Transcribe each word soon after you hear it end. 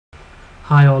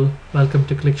Hi all, welcome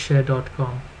to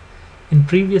QlikShare.com. In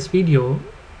previous video,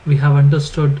 we have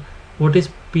understood what is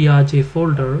PRJ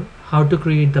folder, how to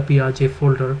create the PRJ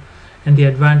folder, and the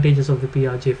advantages of the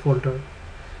PRJ folder.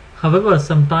 However,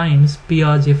 sometimes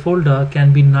PRJ folder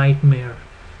can be nightmare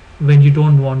when you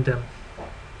don't want them.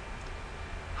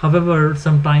 However,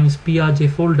 sometimes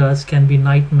PRJ folders can be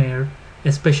nightmare,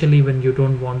 especially when you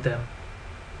don't want them.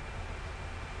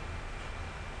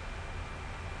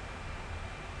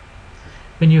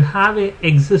 When you have an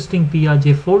existing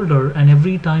PRJ folder and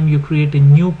every time you create a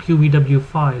new QlikView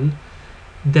file,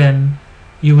 then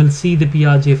you will see the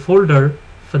PRJ folder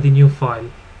for the new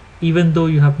file. Even though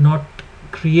you have not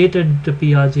created the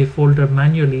PRJ folder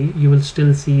manually, you will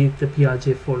still see the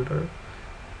PRJ folder.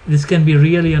 This can be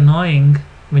really annoying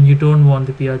when you don't want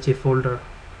the PRJ folder.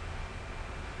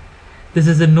 This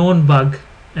is a known bug,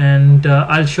 and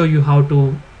I'll show you how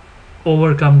to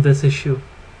overcome this issue.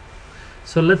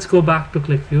 So let's go back to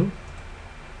QlikView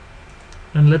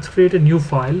and let's create a new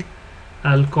file.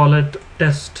 I'll call it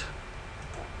test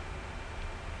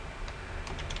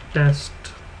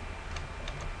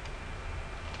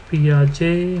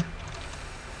PRJ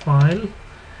file.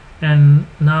 And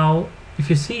now if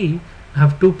you see, I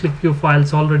have two QlikView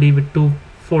files already with two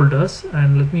folders,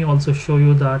 and let me also show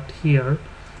you that here.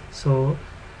 So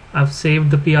I've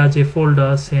saved the PRJ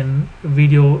folders in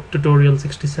video tutorial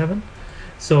 67.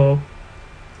 So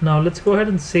now let's go ahead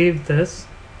and save this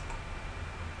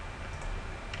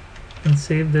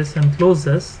and close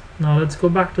this. Now let's go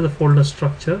back to the folder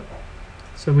structure.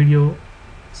 So video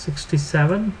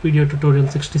tutorial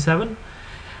 67,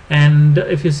 and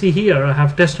if you see here, I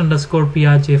have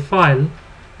test_PRJ file,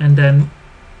 and then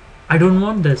I don't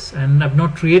want this and I've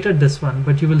not created this one,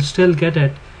 but you will still get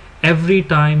it every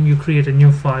time you create a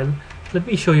new file. Let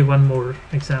me show you one more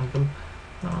example.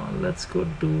 Let's go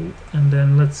to, and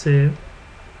then let's say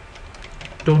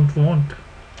don't want,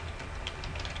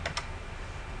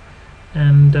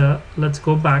 and let's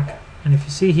go back, and if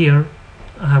you see here,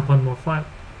 I have one more file.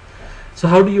 So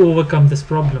how do you overcome this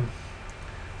problem?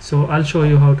 So I'll show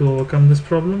you how to overcome this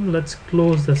problem. Let's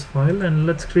close this file and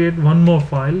let's create one more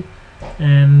file,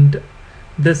 and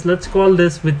this, let's call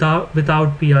this without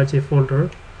PRJ folder.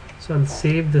 So I'll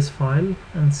save this file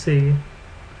and say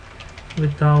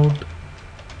without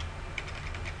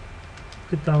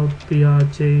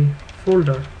PRJ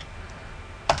folder.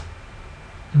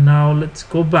 Now let's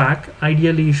go back.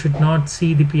 Ideally you should not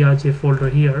see the PRJ folder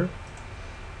here.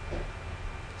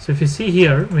 So if you see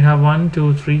here, we have 1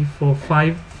 2 3 4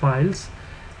 5 files,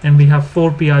 and we have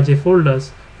 4 PRJ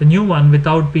folders. The new one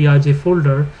without PRJ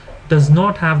folder does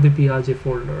not have the PRJ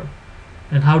folder.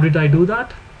 And how did I do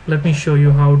that? Let me show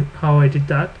you how I did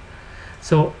that.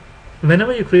 So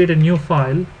whenever you create a new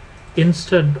file,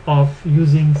 instead of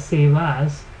using save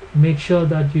as, make sure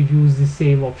that you use the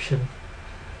save option.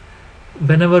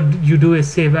 Whenever you do a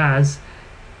save as,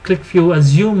 QlikView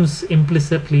assumes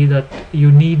implicitly that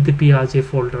you need the PRJ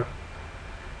folder.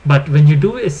 But when you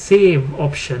do a save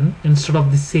option instead of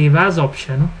the save as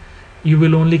option, you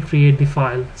will only create the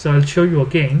file. So I'll show you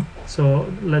again. So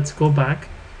let's go back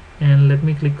and let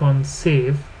me click on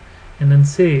save and then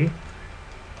say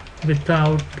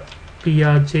without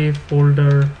PRJ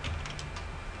folder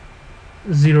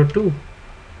 02,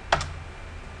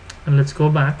 and let's go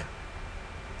back.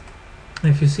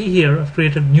 If you see here, I've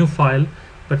created a new file,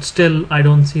 but still I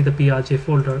don't see the PRJ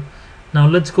folder. Now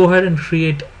let's go ahead and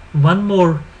create one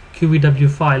more QlikView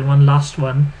file, one last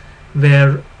one,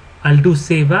 where I'll do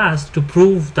save as to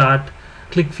prove that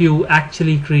QlikView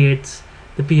actually creates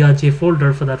the PRJ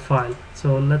folder for that file.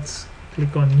 So let's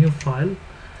click on new file,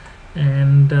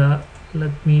 and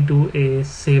let me do a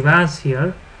save as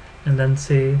here, and then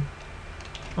say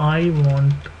I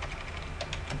want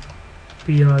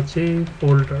PRJ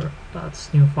folder.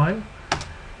 That's new file,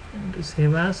 and to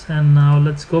save as. And now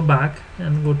let's go back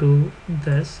and go to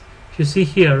this. If you see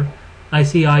here, I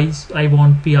see I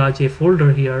want PRJ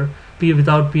folder here.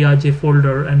 Without PRJ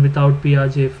folder and without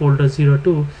PRJ folder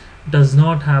 02 does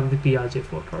not have the PRJ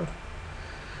folder.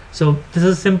 So this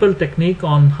is a simple technique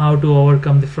on how to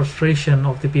overcome the frustration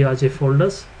of the PRJ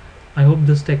folders. I hope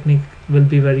this technique will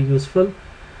be very useful.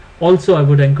 Also, I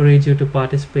would encourage you to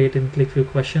participate in QlikView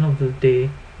question of the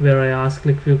day, where I ask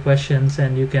QlikView questions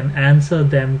and you can answer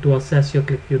them to assess your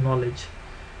QlikView knowledge.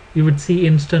 You would see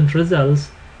instant results,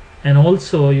 and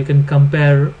also you can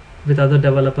compare with other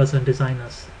developers and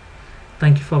designers.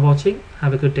 Thank you for watching.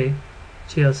 Have a good day.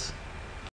 Cheers.